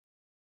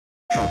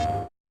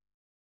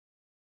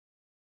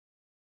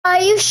Are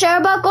you sure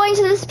about going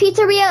to this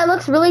pizzeria? It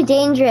looks really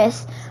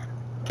dangerous.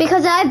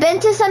 Because I've been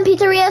to some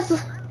pizzerias.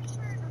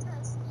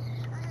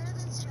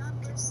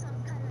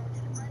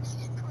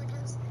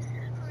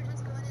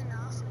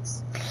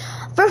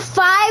 For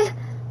 5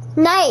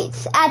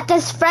 nights at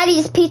this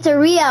Freddy's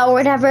Pizzeria or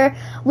whatever,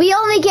 we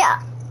only get,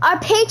 our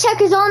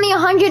paycheck is only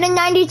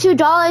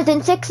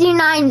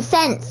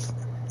 $192.69.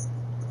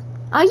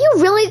 Are you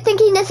really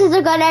thinking this is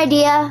a good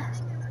idea?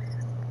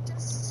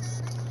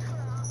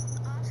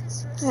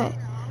 Alright,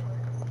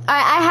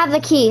 I have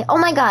the key. Oh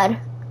my god.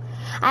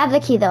 I have the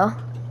key though.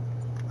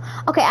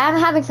 Okay, I'm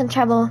having some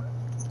trouble.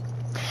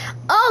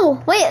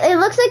 Oh, wait, it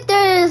looks like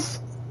is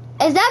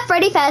that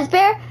Freddy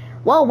Fazbear?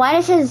 Whoa, why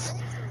is his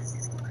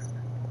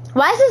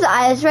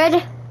eyes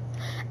red?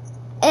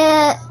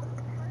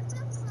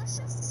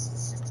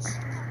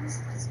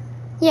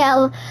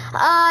 Yeah,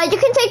 you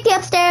can take the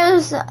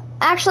upstairs.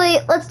 Actually,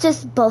 let's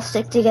just both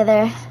stick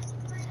together.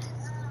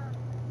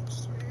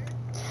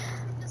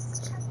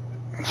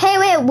 Hey,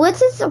 wait, what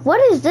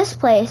is this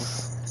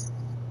place?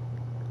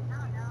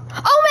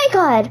 Oh my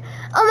god!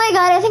 Oh my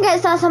god, I think I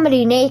saw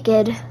somebody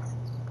naked.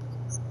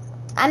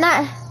 I'm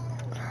not,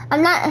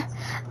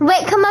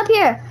 wait, come up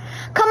here.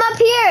 Come up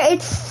here,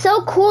 it's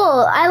so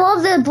cool. I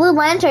love the blue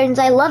lanterns.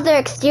 I love their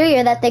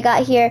exterior that they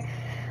got here.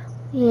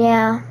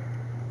 Yeah.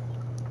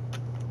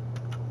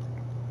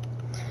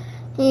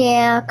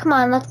 Yeah, come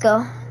on, let's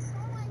go.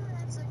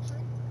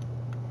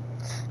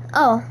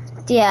 Oh,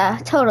 yeah,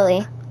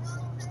 totally.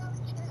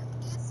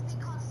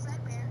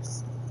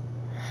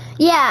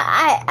 Yeah,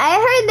 I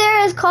heard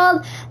there is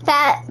called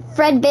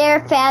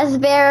Fredbear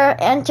Fazbear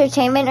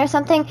Entertainment or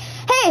something.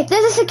 Hey,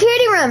 there's a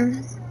security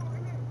room.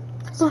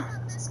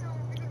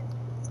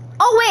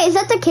 Oh wait, is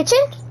that the kitchen?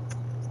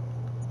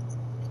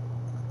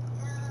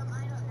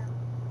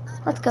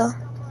 Let's go.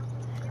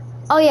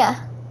 Oh yeah.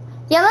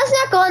 Yeah, let's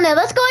not go in there.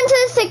 Let's go into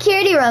the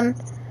security room.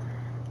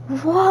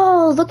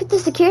 Whoa, look at the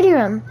security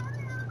room.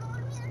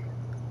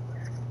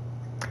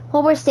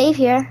 Well, we're safe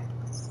here.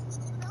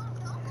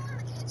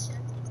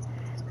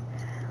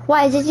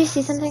 Why, did you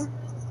see something?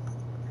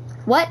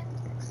 What?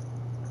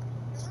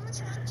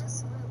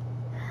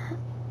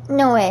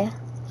 No way.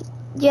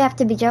 You have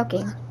to be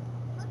joking.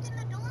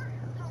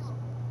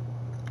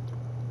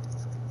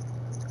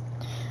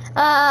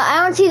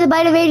 I don't see the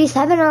bite of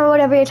 87 or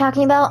whatever you're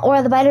talking about,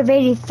 or the bite of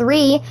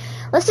 83.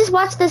 Let's just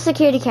watch the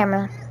security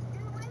camera.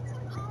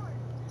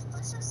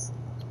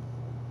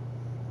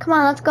 Come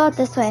on, let's go out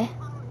this way.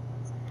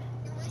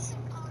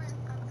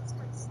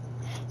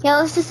 Yeah,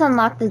 let's just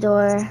unlock the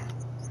door.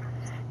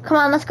 Come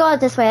on, let's go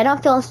out this way. I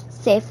don't feel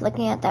safe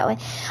looking at that way.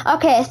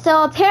 Okay,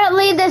 so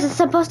apparently this is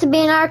supposed to be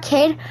an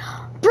arcade.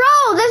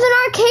 Bro, there's an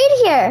arcade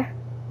here.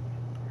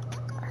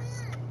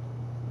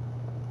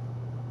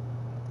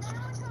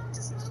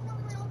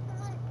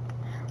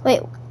 Wait,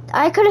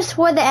 I could have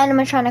swore the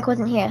animatronic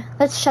wasn't here.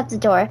 Let's shut the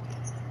door.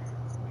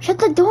 Shut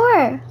the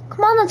door.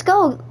 Come on, let's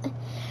go.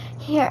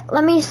 Here,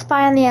 let me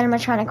spy on the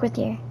animatronic with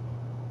you.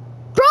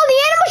 Bro,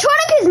 the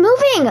animatronic is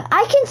moving.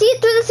 I can see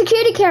it through the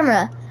security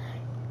camera.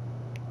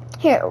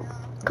 Here,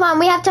 come on,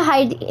 we have to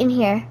hide in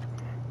here.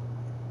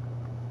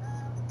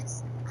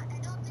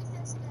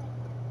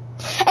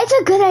 It's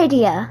a good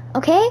idea,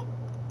 okay?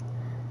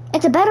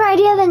 It's a better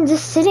idea than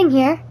just sitting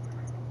here.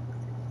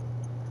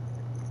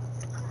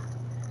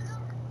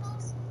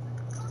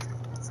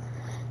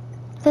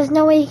 There's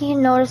no way you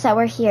can notice that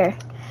we're here.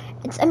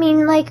 I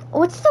mean, like,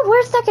 what's the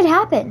worst that could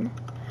happen?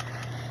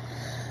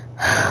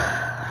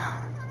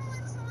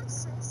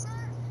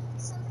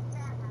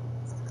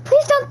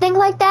 Please don't think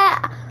like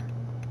that.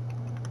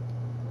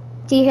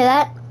 Do you hear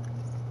that?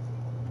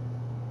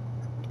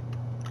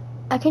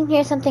 I can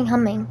hear something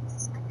humming.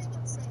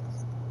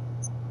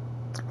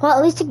 Well,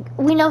 at least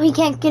we know he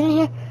can't get in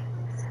here.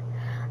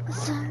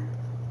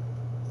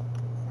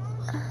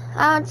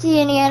 I don't see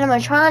any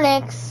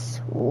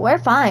animatronics. We're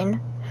fine.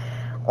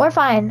 We're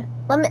fine.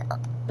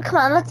 Come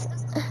on, let's.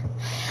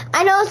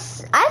 I know. I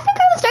think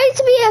I'm starting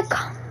to be a.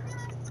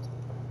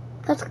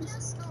 Let's.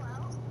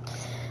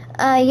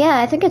 Yeah,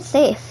 I think it's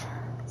safe.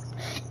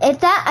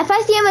 If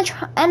I see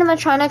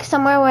animatronic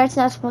somewhere where it's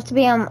not supposed to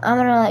be, I'm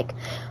gonna like.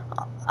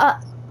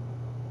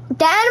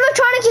 The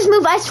animatronic just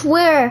moved. I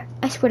swear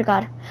to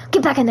God.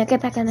 Get back in there.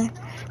 Get back in there.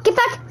 Get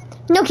back.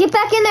 No, get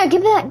back in there.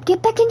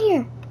 Get back in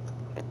here.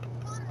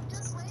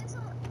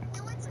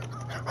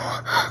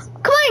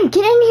 Come on,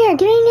 get in here.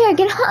 Get in here.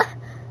 Get on.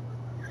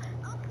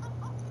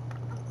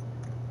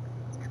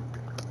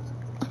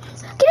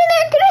 Get in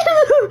there. Get in there.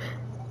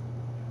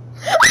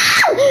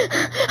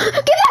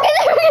 Get back in there. Get back in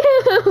there.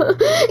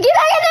 Get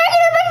back in there.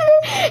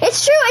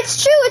 It's true.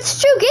 It's true. It's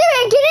true. Get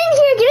in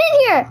here. Get in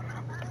here.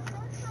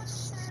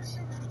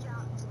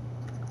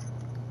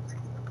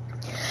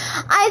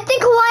 I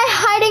think why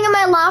hiding in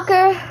my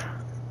locker.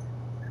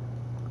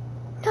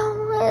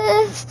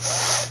 No.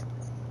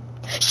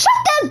 Shut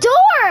that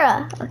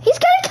door! He's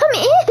gonna come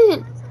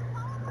in.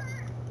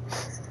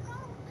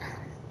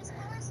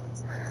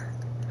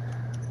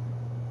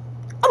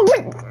 Oh,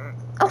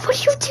 what are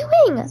you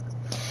doing?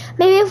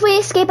 Maybe if we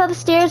escape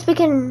upstairs, we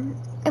can.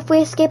 If we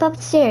escape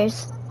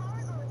upstairs.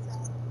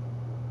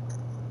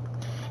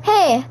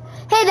 Hey,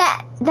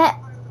 that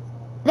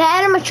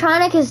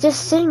animatronic is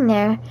just sitting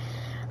there,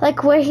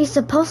 like where he's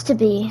supposed to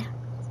be.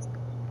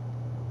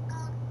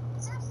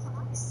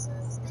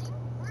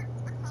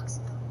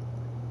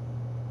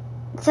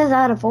 It says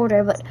out of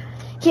order, but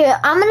here,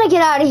 I'm gonna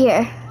get out of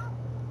here.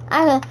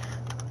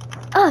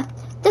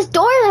 This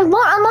door won't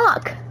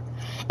unlock.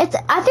 I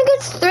think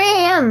it's 3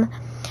 a.m.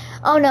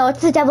 Oh no,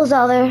 it's the devil's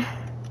hour.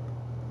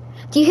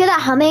 Do you hear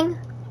that humming?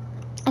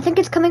 I think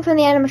it's coming from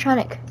the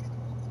animatronic.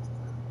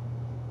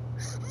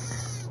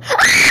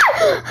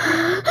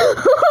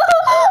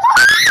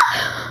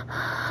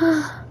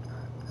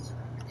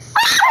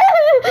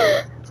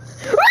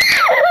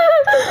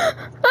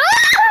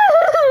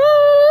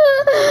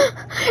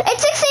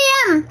 It's 6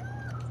 a.m.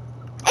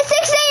 It's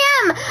 6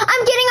 a.m.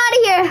 I'm getting out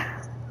of here.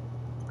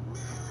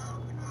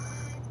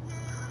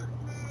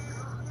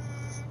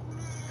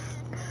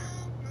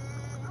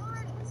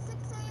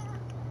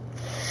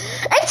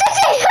 It's 6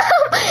 a.m.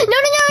 No.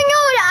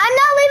 I'm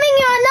not leaving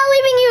you. I'm not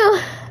leaving you.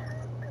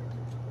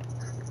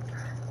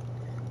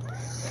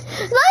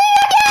 Let me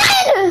back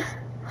in.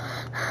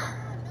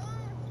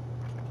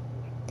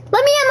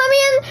 Let me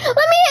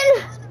in.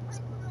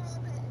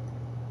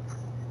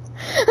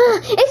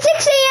 It's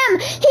 6 a.m.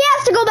 He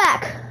has to go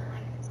back.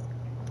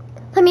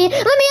 Let me in.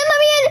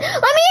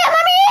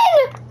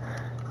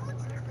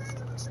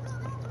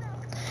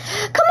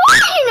 Come on,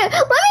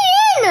 let me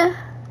in.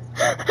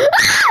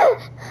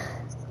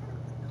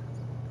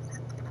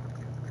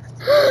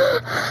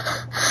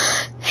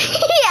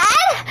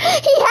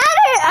 He had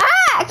an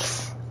axe.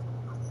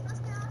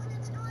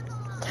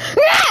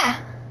 Yeah.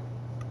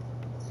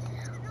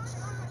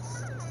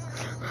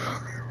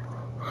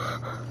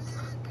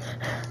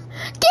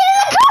 Get in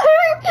the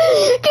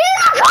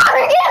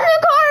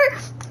car!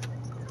 It's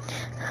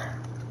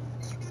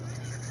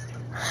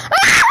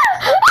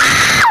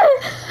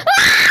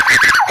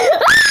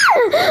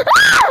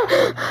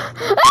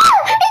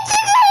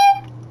 6 a.m.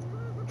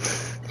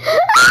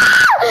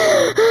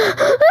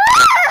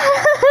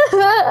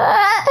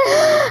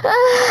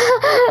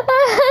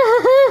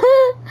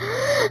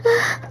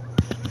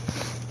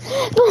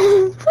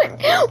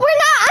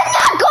 I'm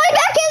not going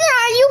back in there.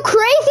 Are you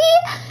crazy?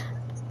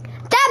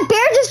 That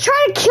bear just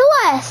tried to kill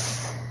us.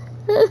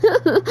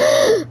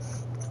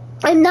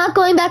 I'm not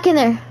going back in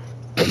there.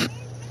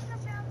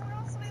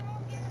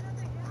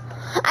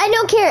 I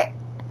don't care.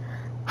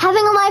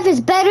 Having a life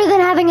is better than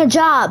having a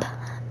job.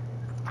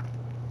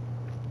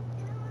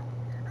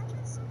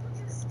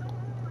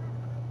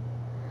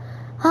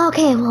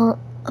 Okay, well,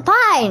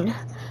 fine.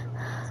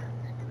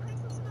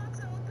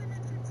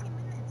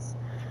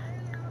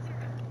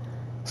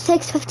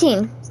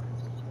 $6:15.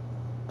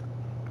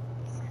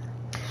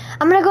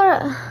 I'm gonna go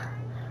to.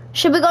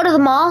 Should we go to the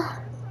mall?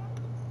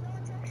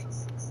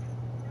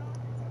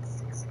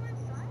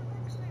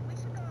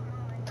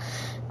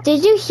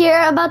 Did you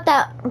hear about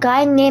that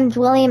guy named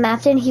William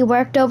Afton? He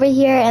worked over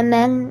here and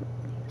then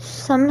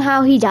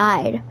somehow he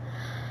died.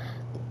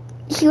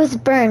 He was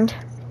burned.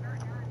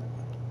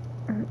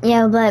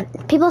 Yeah,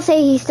 but people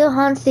say he still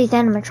haunts these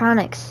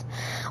animatronics.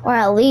 Or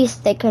at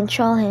least they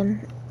control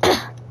him.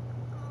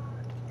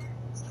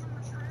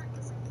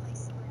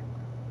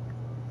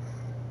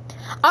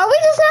 Are we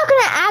just not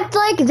gonna act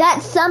like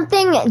that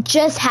something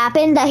just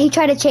happened, that he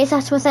tried to chase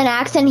us with an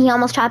axe and he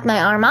almost chopped my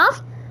arm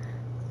off?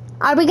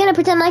 Are we gonna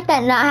pretend like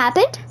that not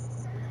happened?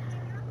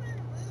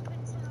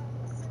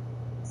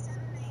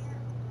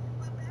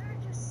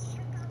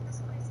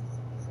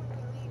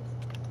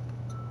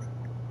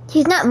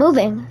 He's not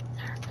moving.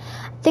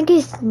 I think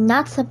he's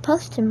not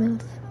supposed to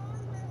move.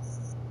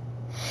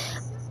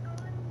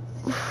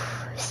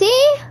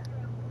 See?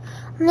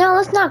 No,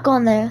 let's not go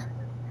in there.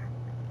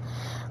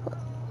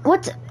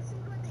 What's...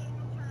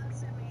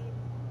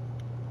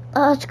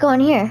 let's go in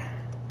here.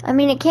 I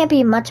mean, it can't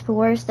be much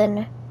worse than...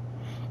 Yeah,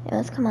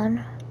 let's come on.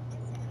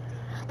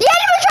 The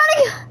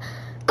animatronic!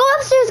 Go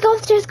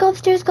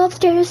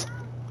upstairs.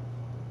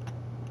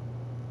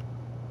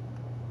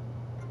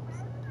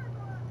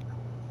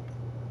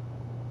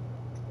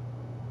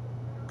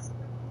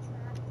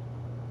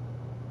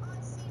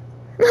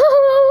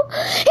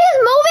 He's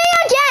moving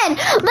again!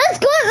 Let's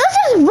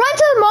just run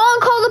to the mall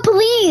and call the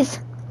police!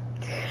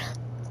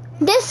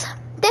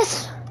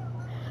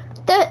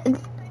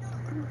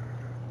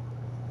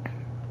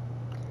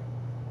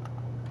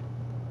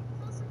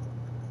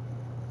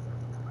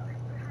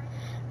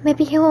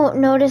 Maybe he won't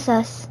notice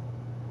us.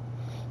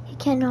 He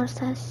can't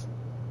notice us.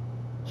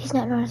 He's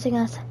not noticing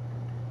us.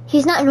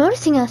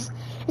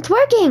 It's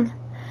working!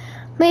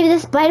 Maybe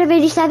this Bite of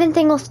 87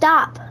 thing will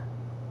stop.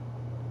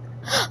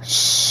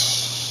 Shh.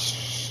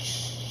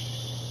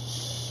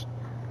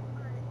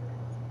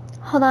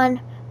 Hold on.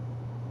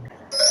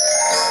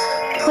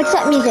 What's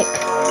that music?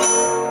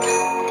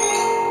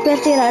 We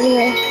have to get out of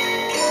here.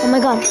 Oh my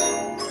god.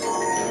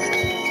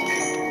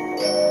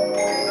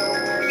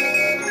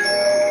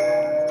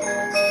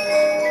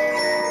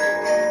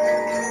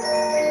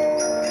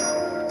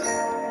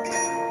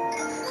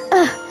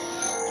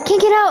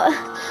 can't get out.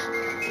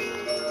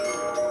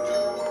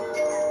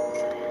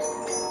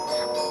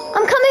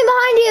 I'm coming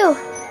behind you.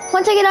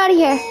 Once I get out of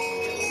here.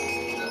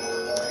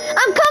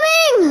 I'm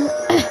coming!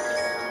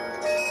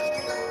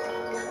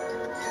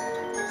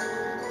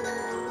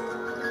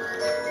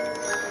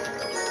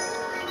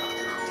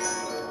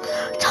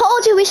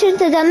 Told you we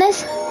shouldn't have done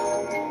this.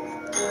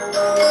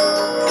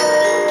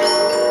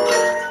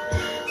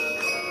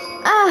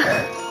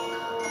 Ah!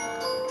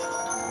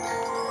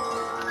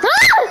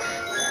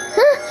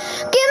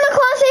 Get in the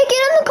closet!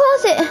 Get in the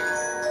closet!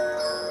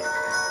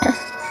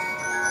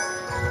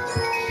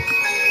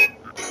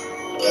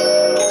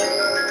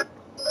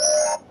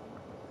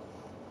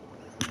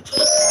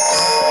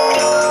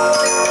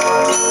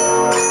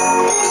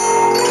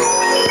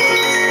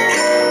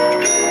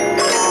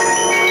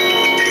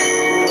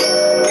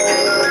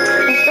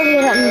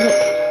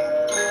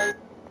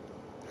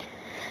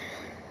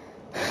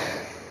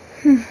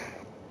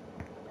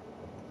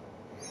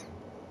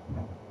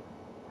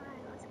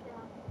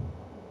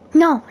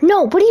 No,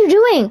 no, what are you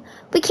doing?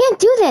 We can't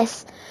do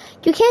this.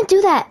 You can't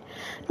do that.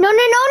 No,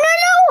 no, no, no,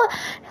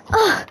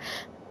 no!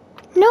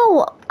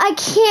 No, I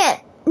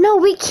can't. No,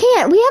 we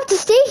can't. We have to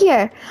stay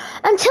here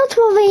until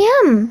 12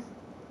 a.m.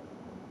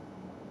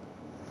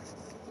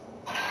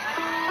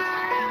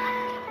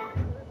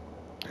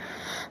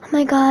 Oh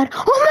my god.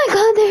 Oh my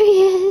god, there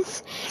he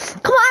is.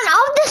 Come on,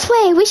 out this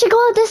way. We should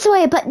go out this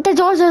way, but the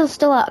doors are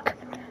still locked.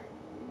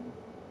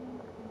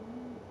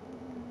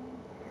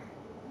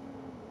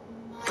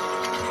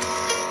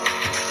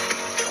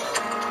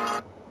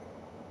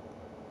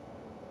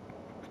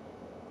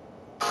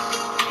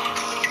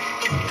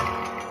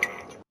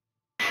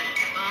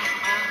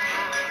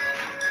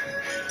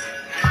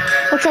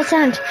 What's that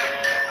sound?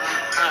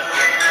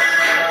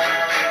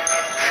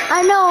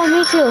 I know,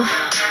 me too.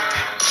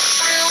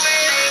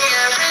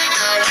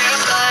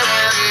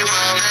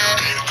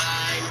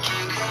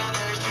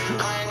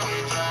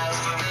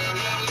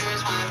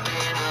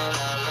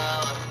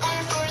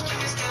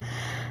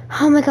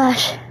 Oh my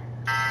gosh.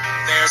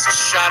 There's a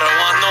shadow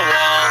on the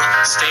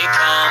wall. Stay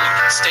calm,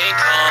 stay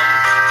calm.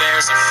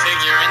 There's a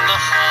figure in the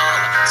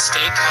hall.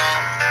 Stay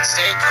calm,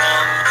 stay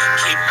calm.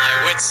 Keep my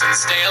wits and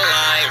stay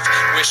alive.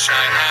 Wish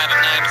I had a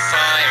 9 to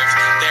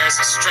 5. There's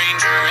a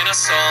stranger in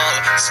us all.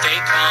 Stay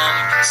calm,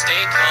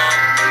 stay calm.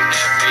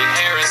 Every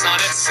hair is on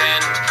its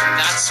end.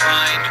 That's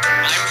fine,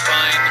 I'm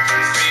fine.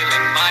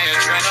 Feeling my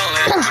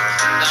adrenaline.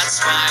 That's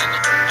fine,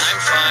 I'm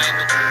fine.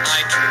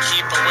 I can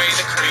keep away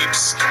the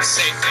creeps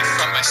safely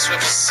from my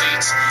swivel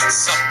seat.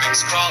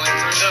 Something's crawling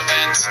through the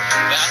vent.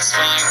 That's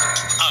fine.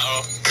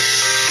 Uh-oh.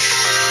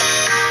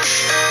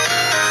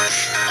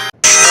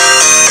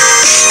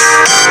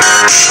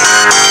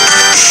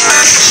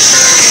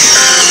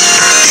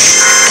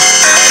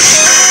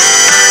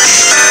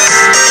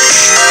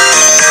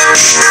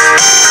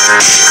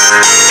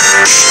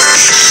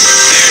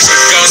 There's a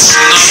ghost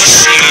in the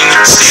machine.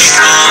 Stay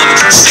calm,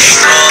 stay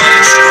calm.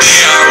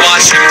 They are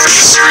watching through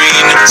the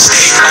screen.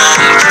 Stay calm,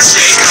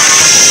 stay calm.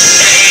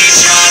 They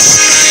just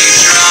may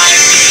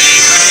drive me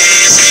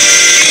crazy.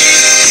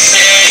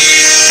 Hey,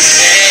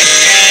 hey,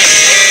 hey.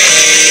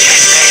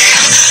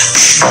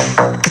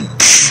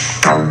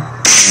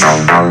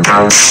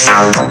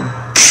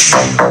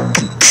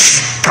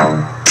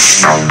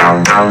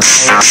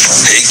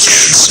 Hey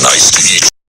kids, nice to meet you.